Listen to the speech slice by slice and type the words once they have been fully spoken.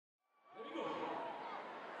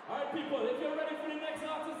Alright people, if you're ready for the next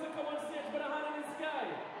artist to come on stage, put a hand in the sky.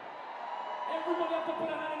 Everybody have to put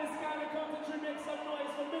a hand in the sky and count to 3, make some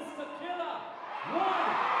noise for Mr. Killa. 1,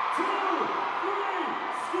 2, 3,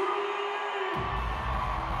 scream!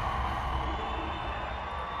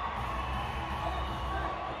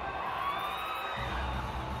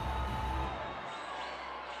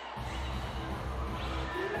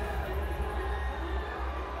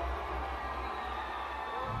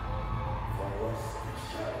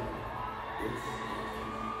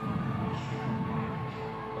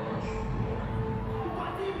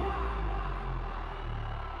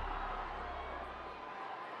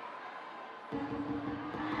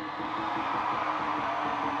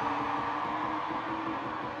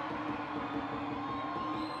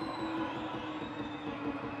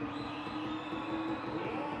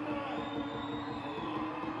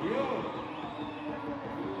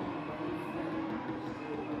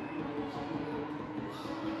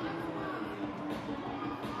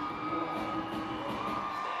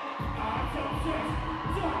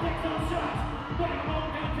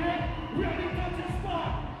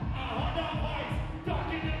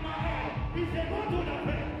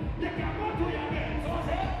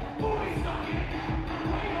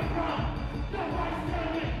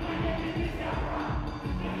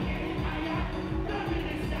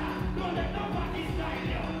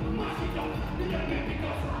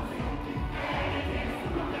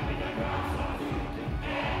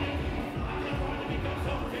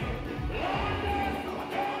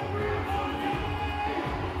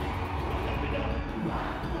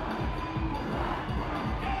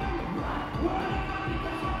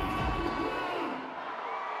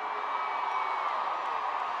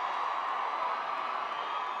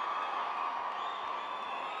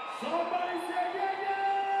 Somebody say yeah,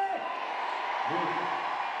 yeah!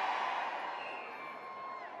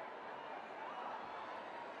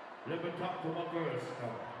 Let me talk to my girls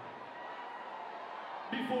now.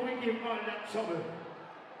 Before we give all that trouble,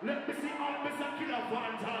 let me see all Mr. Killa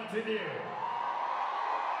fans on today.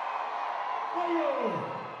 Oh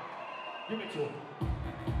yo! Give me two.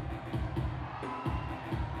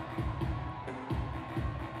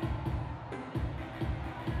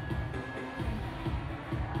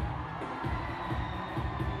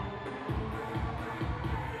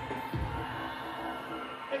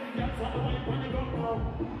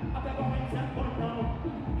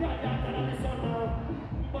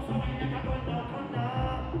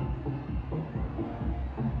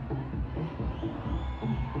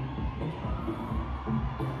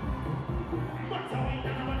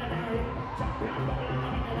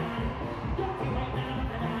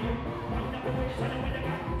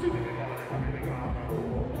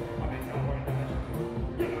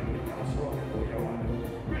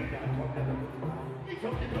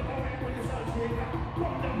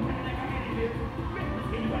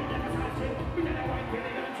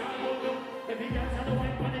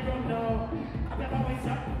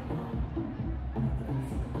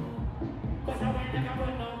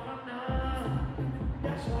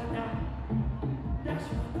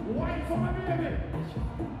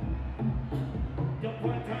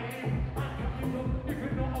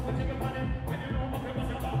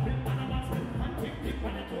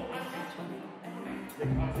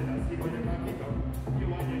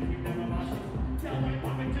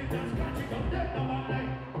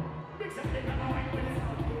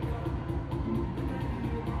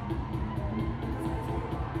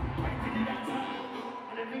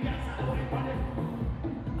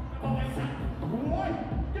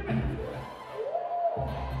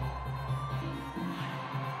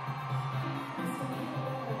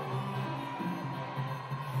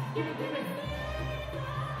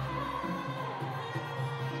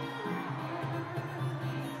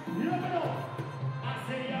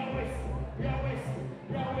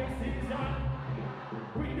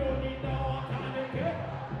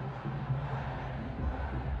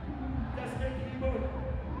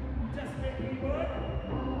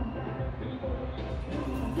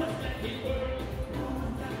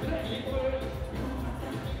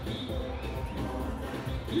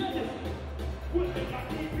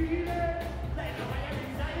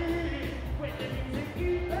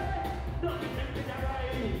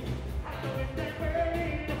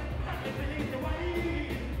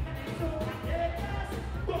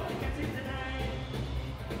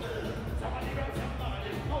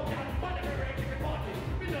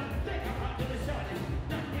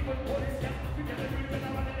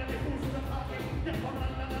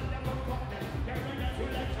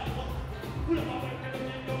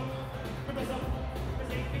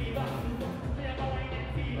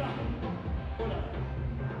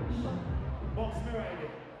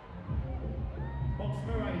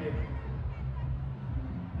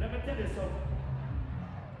 tell you something.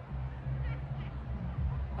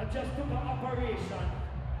 I just took an operation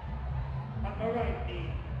on my right knee.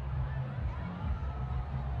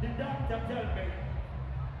 The doctor tell me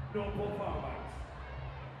no performance.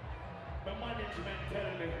 The management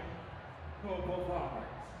tell me no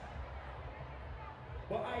performance.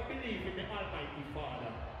 But I believe in the Almighty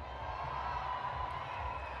Father.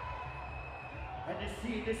 And you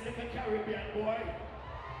see this little Caribbean boy,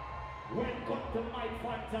 when it comes to my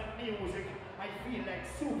fans and music, I feel like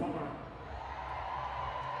Superman.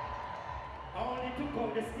 I only took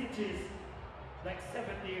out the stitches like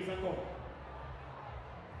 7 days ago.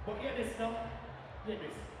 But hear this now, hear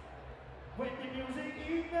this. When the music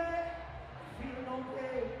is there, I feel no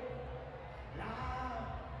pain. Nah.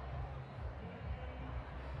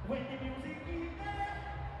 When the music is there,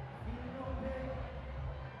 I feel no pain.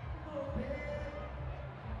 No pain.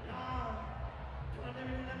 Nah. Turn the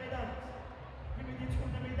rhythm, let me dance. Give me the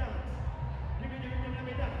tune, let me dance. Give me the rhythm, let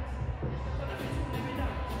me dance. Turn the tune, let me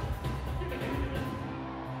dance. Give me the rhythm, let me dance.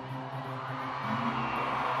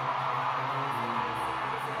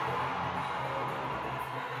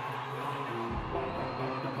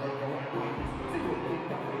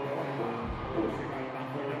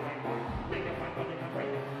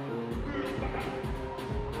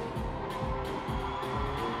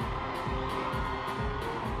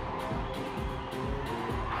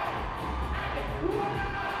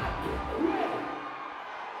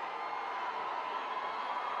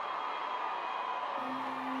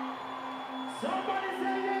 Somebody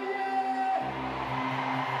say yeah, yeah!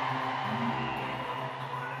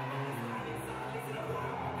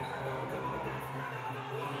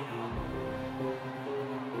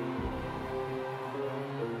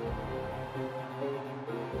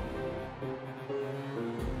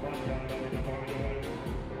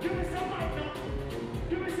 Give me some mic now!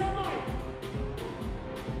 Give me some mic!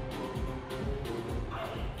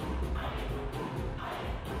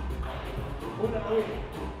 Hold on, wait.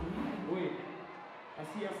 Wait. I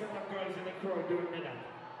see a set of girls in the crowd doing me that.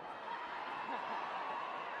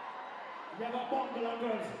 You have a bungle of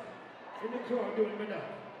girls in the crowd doing me that.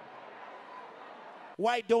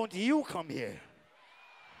 Why don't you come here?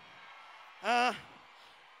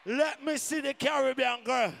 Let me see the Caribbean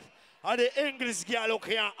girl and the English girl who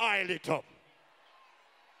can oil it up.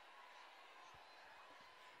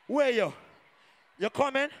 Where you? You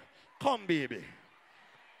coming? Come, baby.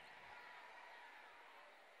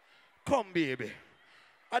 Come, baby.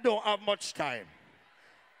 I don't have much time.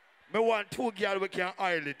 I want 2 girls we can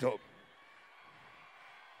oil it up.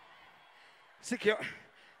 Secure.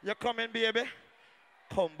 You coming, baby?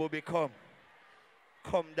 Come, baby, come.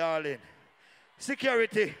 Come, darling.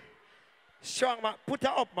 Security. Strong man. Put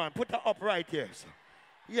her up, man. Put her up right here. So.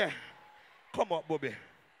 Yeah. Come up, Bobby.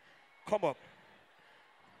 Come up.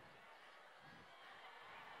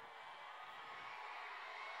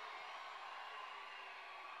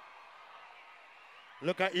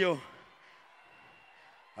 Look at you.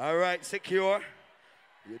 All right, secure.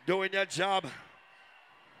 You're doing your job.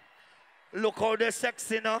 Look how they're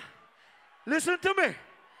sexy now. Listen to me.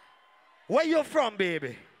 Where you from,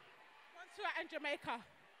 baby? Montserrat and Jamaica.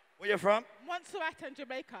 Where you from? Montserrat and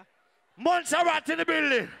Jamaica. Montserrat in the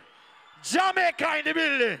building. Jamaica in the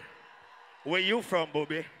building. Where you from,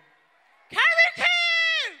 Bobby?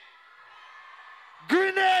 Carriacou!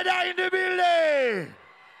 Grenada in the building.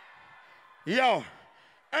 Yo.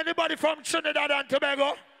 Anybody from Trinidad and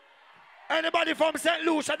Tobago? Anybody from St.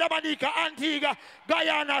 Lucia, Dominica, Antigua,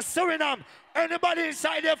 Guyana, Suriname? Anybody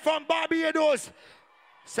inside there from Barbados,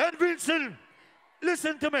 St. Vincent?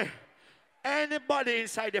 Listen to me. Anybody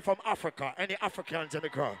inside there from Africa? Any Africans in the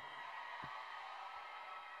crowd?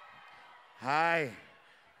 Hi.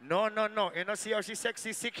 No. You know, see how she's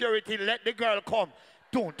sexy? Security, let the girl come.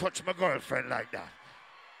 Don't touch my girlfriend like that.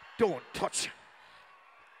 Don't touch.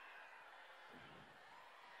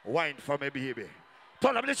 Wine for me, baby.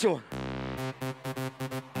 Turn up the tune.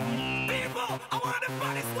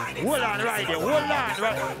 Hold on right there. Hold on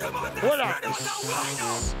right there. Hold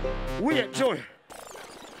on. Wait, Joey.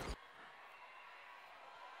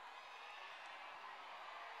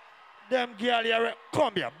 Them girl here,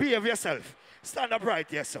 come here. Behave yourself. Stand up right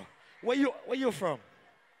here, sir. Where you from?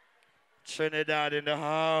 Trinidad in the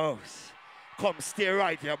house. Come, stay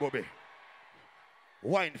right here, Bobby.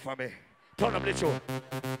 Wine for me. Turn up the tune.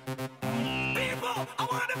 People, I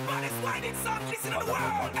want the baddest whining song listen to the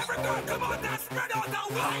world. Every girl come out and spread out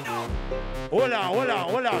the wine out.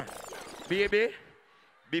 Hold on. Baby,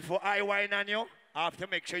 before I whine on you, I have to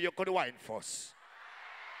make sure you could whine first.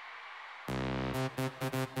 People,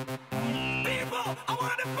 I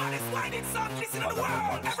want the baddest whining song listen to the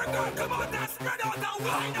world. Every girl come out and spread out the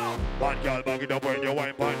Bad girl bag it up when you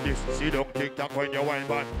wine pan this. See don't tick-tock when you wine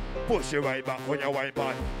pan. Push it right back when you wine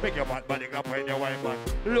pan. Make your fat body clap when you wine pan.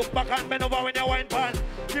 Look back and bend over when you wine pan.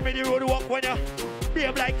 Give me the road walk when you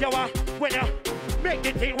behave like you are. When you make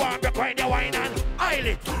the thing warm when you wine and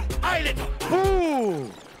eyelid.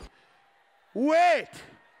 Ooh. Wait.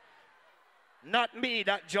 Not me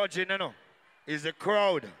that judging, you know. It's the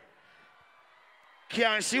crowd.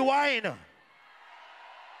 Can she wine?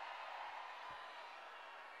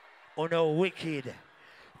 Oh no, wicked.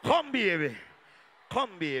 Come, baby.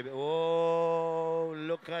 Come, baby. Oh,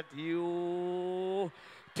 look at you.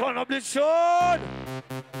 Turn up the tune.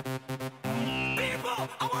 People,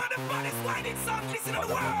 I want the baddest whining song listen in the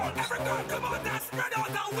world. Every girl come out and spread out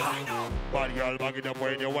the wine out. Bad girl back it up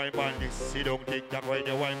when you wine band this. Sit down tick-tock when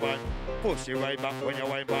you wine band. Push it right back when you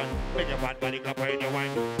wine band. Make your fat body clap when you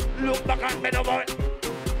wine. Look back and bend over.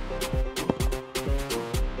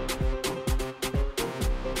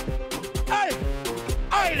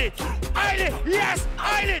 Eyelid, yes,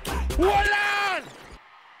 eyelid. Hold on.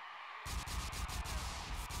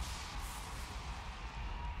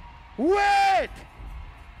 Wait.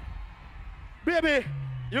 Baby,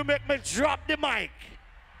 you make me drop the mic.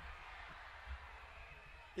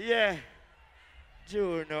 Yeah.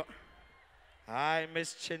 Juno. Hi,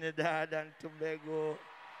 Miss Trinidad and Tobago.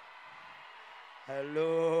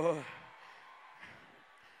 Hello.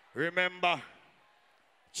 Remember,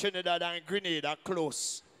 Trinidad and Grenada are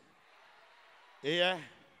close. Yeah?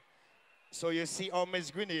 So you see how Miss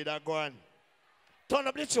Grenada going. Turn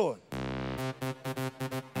up the tune.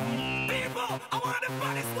 People, I want the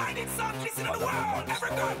baddest whining song listen in the world. Every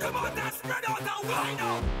girl come out and spread out the wine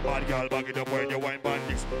out. Bad girl back it up when you wine band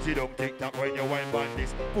this. See don't tick-tock when you wine band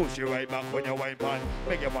this. Push you right back when you wine band.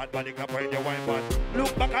 Make your fat body clap when you wine band.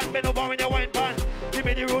 Look back and bend over when you wine band. Give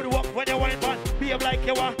me the road walk when you wine band. Behave like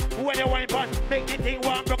you are when you wine band. Make the thing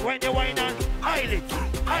warm up when you wine and eyelid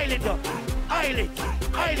up. Eyelid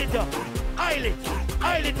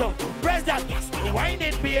up. Press that. Wine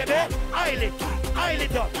it, baby.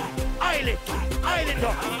 Eyelid up.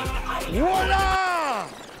 Voila!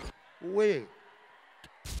 Wait.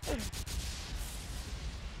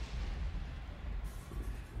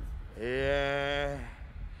 Yeah.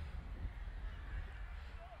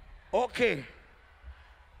 Okay.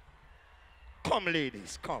 Come,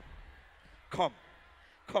 ladies. Come,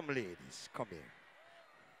 ladies. Come here.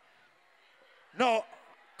 Now,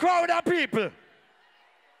 crowd of people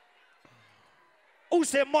who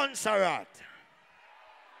say Montserrat,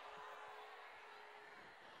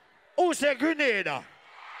 who say Grenada,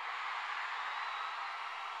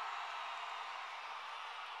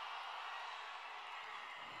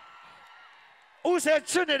 who say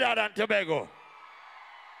Trinidad and Tobago.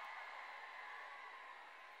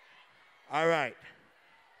 All right.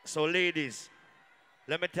 So, ladies,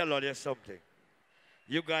 let me tell you something.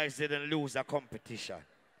 You guys didn't lose a competition.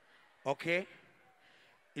 Okay?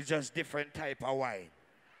 It's just different type of wine.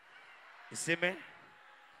 You see me?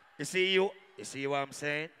 You see you? You see what I'm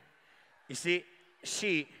saying? You see,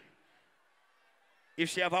 if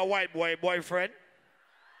she have a white boyfriend,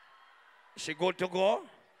 she good to go.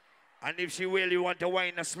 And if she really want to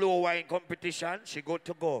wine a slow wine competition, she good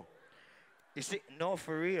to go. You see, no,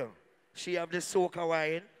 for real. She have the soca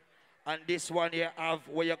wine, and this one here have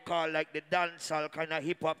what you call like the dancehall kind of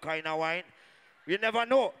hip-hop kind of wine. You never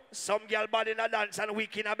know. Some girl bad in a dance and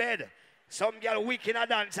weak in a bed. Some girl weak in a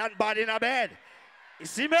dance and bad in a bed. You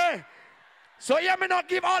see me? So yeah, me not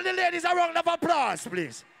give all the ladies a round of applause,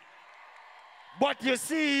 please. But you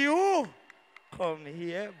see you. Come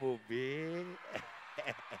here, booby.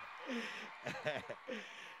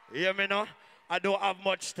 Hear me now? I don't have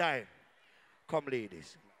much time. Come,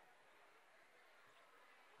 ladies.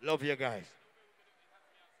 Love you guys.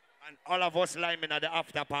 And all of us linemen at the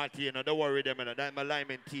after party, you know, don't worry them, you know. That's my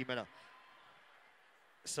lineman team, you know.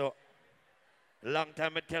 So, long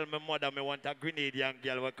time I tell my mother I want a Grenadian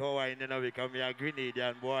girl with Hawaii, you know, because me a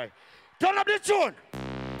Grenadian boy. Turn up the tune!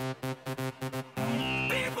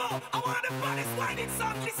 People, I want the baddest whining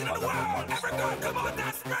song listen in the world. Every girl come out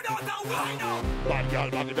and spread out the wine out. Bad girl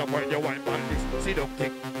back it up when you wine band this. See don't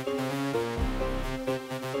tick.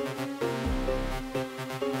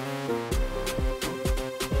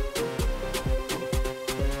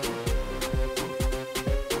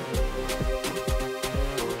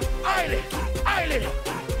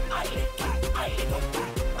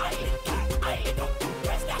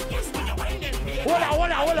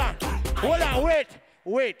 Hold on,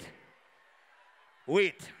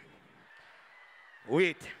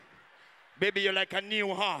 wait. Baby, you're like a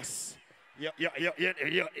new horse. You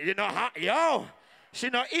know how? Yo, she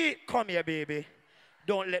not eat. Come here, baby.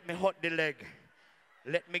 Don't let me hurt the leg.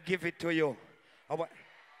 Let me give it to you.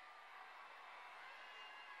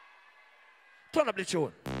 Turn up the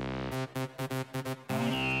tune. People,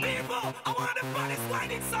 I want the baddest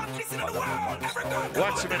whining song listen to the world. Every girl,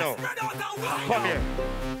 watch me now. Come here.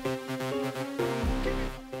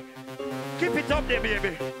 Keep it up there,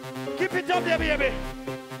 baby. Keep it up there, baby.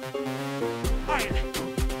 Aye.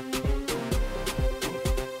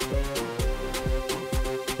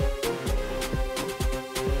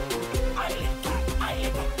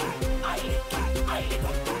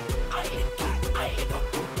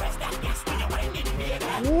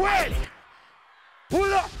 Wait!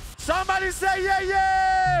 Pull up! Somebody say yeah,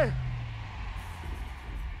 yeah!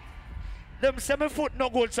 Them say my foot no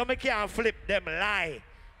good, so I can't flip them lie.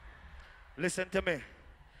 Listen to me.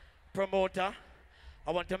 Promoter,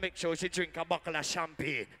 I want to make sure she drink a bottle of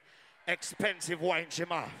champagne. Expensive wine she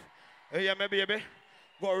have. You hear me, baby?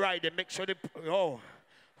 Go ride and make sure the... Oh,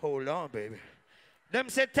 hold on, baby. Them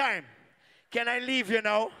say time. Can I leave you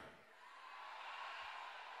now?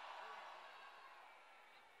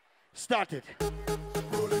 Start it.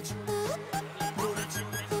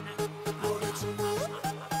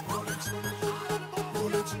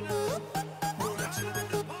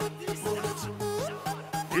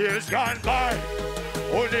 Years gone by,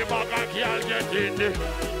 only Maga can't get in there.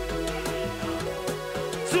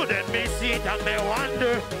 So then me see it and me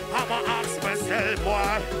wonder, I'ma ask myself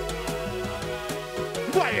why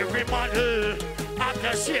every model have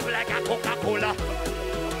the shape like a Coca-Cola.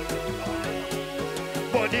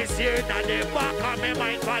 But this year that the back of my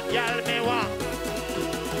mind, but y'all me want.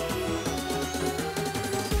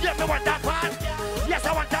 Yes, I want that part. Yes,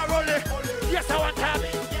 I want that rolling. Yes, I want that.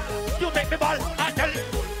 You make me ball. I tell you.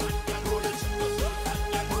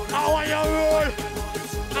 I want you roll.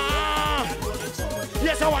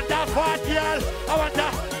 Yes, I want that part, y'all. I want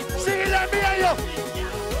that. Sing it, let me hear you.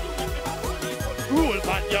 Roll,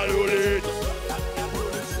 but y'all roll it.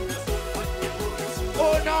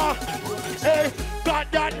 Oh no. Hey.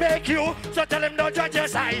 God that make you, so tell him don't judge your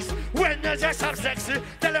size. When you just have sexy,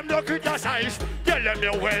 tell him don't criticize. Tell him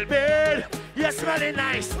you're well built, you're smelling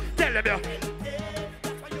nice. Tell him you're...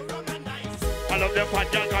 I love the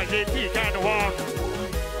fat girl cause he can walk.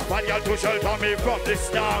 Fat girl to shelter me from the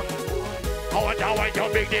storm. I want that white to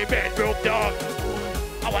make the bed broke down.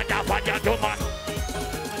 I want that fat girl to man.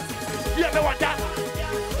 Yeah, me want that.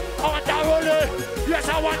 I want that roller. Yes,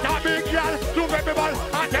 I want that big girl to make me ball.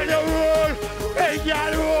 I tell you roll. Hey,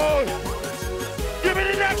 y'all roll. Give me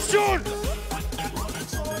the next tune.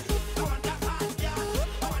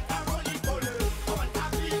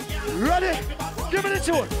 Ready? Give me the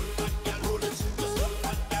tune.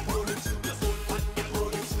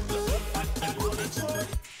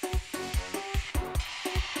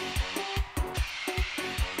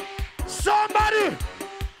 Somebody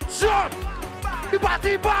jump. The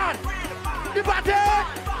party band. The party.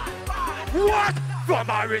 What? From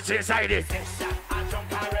my rich inside it.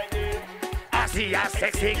 I see a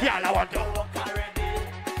sexy girl I want to.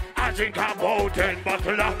 I drink about 10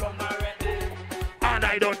 bottles and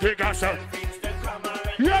I don't think I shall.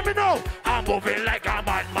 Hear me now. I'm moving like a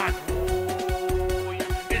madman.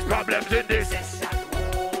 There's problems in this.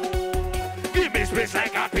 Give me space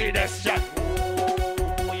like a pedestrian.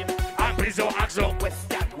 And please don't ask no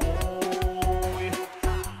question.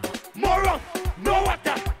 More rum, no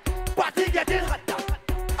water. Party getting hotter.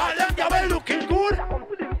 All them girls looking good.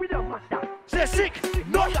 Say sick,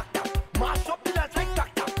 no doctor. Mash up the dance like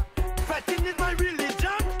doctor. Fighting is my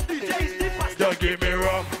religion. DJ is the pastor. Don't give me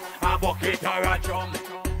rum, a bucket or a drum.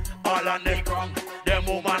 All on the ground, the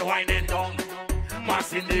woman whining down.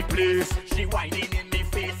 Mass in the place, she whining in the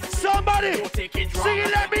face. Somebody, sing it,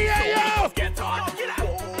 let me hear you. Get on.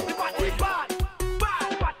 The party bad.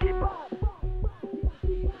 Bad, party bad.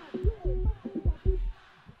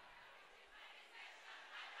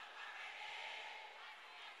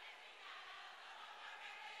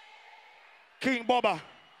 King Baba,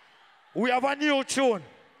 we have a new tune.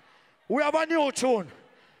 We have a new tune.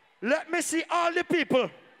 Let me see all the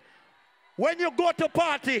people. When you go to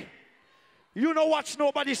party, you don't watch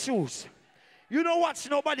nobody's shoes. You don't watch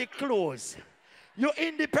nobody's clothes. You're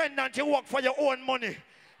independent, you work for your own money.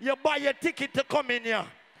 You buy your ticket to come in here.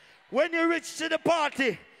 When you reach to the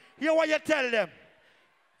party, hear what you tell them.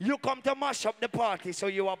 You come to mash up the party, so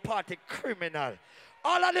you are party criminal.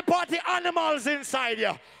 All of the party animals inside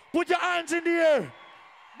here. Put your hands in the air.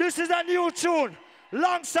 This is a new tune.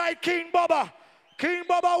 Alongside King Baba. King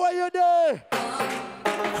Baba, where you there?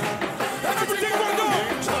 Everything will go.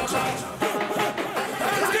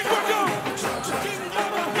 Everything will go.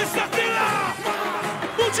 Mr. Killa.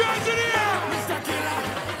 Put your hands in the air. Mr. Killa.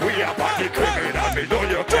 We are party criminal. We know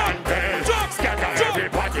you can't tell. Scatter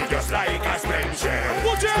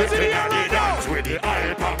hands in the air right now. With the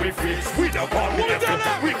hype and we face. We don't come with the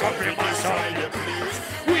we come from inside the place.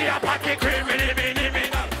 We are party criminal.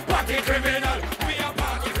 Party criminal. We are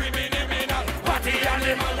party criminal. Party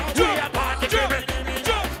animal. We are party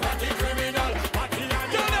criminal. Party criminal. Party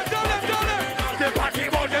animal. The party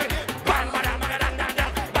body. Bang, bang, bang, bang, bang, bang,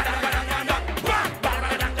 bang, bang, bang, bang,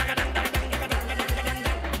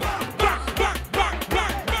 bang,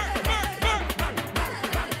 bang.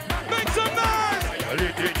 Make some noise.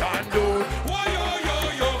 Lick it and do.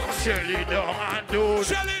 Shell it down and do.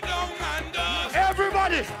 Shell it down and do.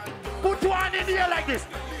 Everybody, put one in the air like this.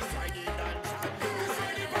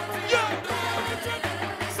 Yeah.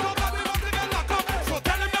 Somebody wants to get locked up, so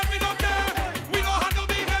tell them that we don't care. We don't handle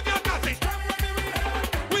behavior, nothing.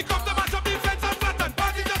 We come to match up defense and flatten.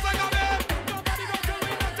 Party just like a man.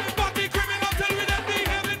 Party criminal till we then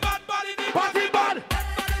behaving bad. Party bad.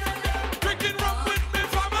 Drinking rum with me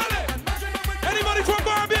family. Anybody from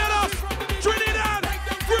Barbados? Trinidad?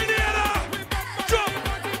 Grenada? Jump.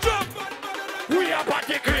 We are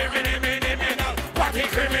party criminal. Party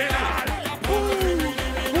criminal.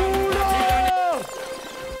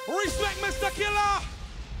 Respect Mr. Killa.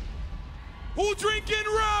 Who drinking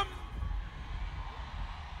rum?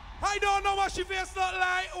 I don't know what she feels not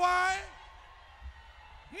like. Why?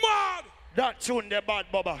 Mad. That tune the bad,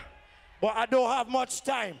 Baba. But I don't have much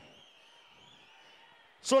time.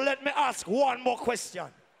 So let me ask one more question.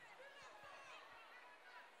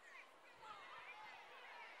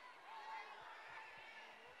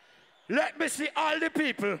 Let me see all the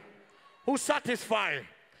people who satisfy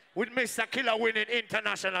with Mr. Killa winning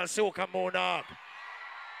International Soca Monarch.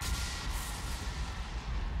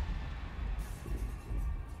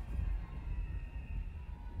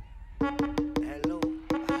 Hello,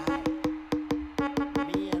 hi.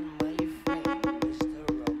 Me and my friend,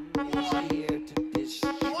 Mr. Rum, is here to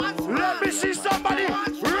destroy. Let me see somebody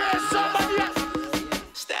raise somebody else.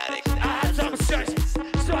 Static. I had some shots,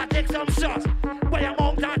 so I take some shots. But your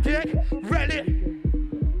mom can't take, really.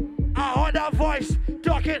 I heard that voice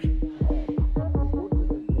talking.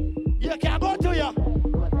 You can go to you.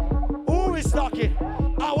 Who is talking?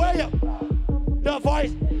 How are you? The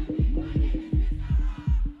voice.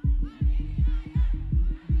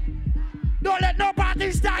 Don't let no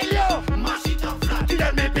party style you. Mash it up flat.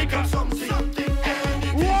 Let me pick up Something, anything.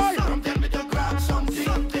 Why? Some tell me to grab something,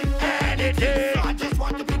 anything. I just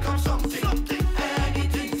want to become something,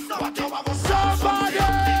 anything. What do I want? Somebody.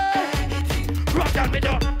 Anything. Rock on me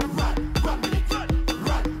down. Run with it, run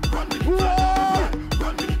with it, Whoa.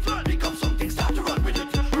 run with it, become something, start to run with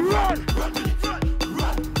it. Run. Run with it, run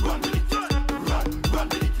with it, run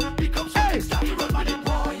with it, become something, start to run with it.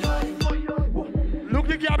 Look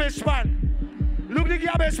the garbage man. Look the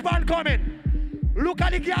garbage man coming. Look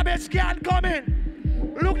at the garbage can coming.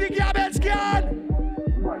 Look the garbage can.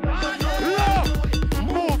 Look.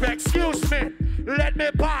 Move, excuse me. Let me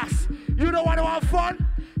pass. You don't want to have fun?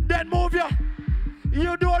 Then move you.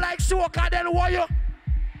 You do like soca, then what you?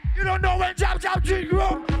 You don't know when jab drink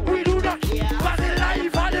rum. We do not. But the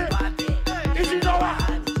life of it. Is it our?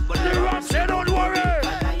 The rum say don't worry.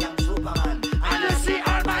 I am Superman. And you see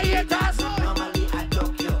all my haters. Normally I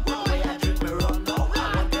duck you, but when I drink me rum now,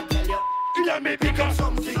 I want to tell you. Let me pick up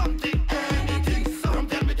Something, anything. Some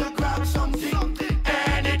tell me to grab something,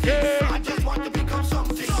 anything. I just want to become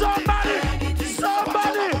something. Somebody, Anything.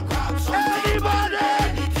 somebody, Grab something. anybody.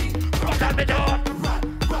 Anything. Rock on me down.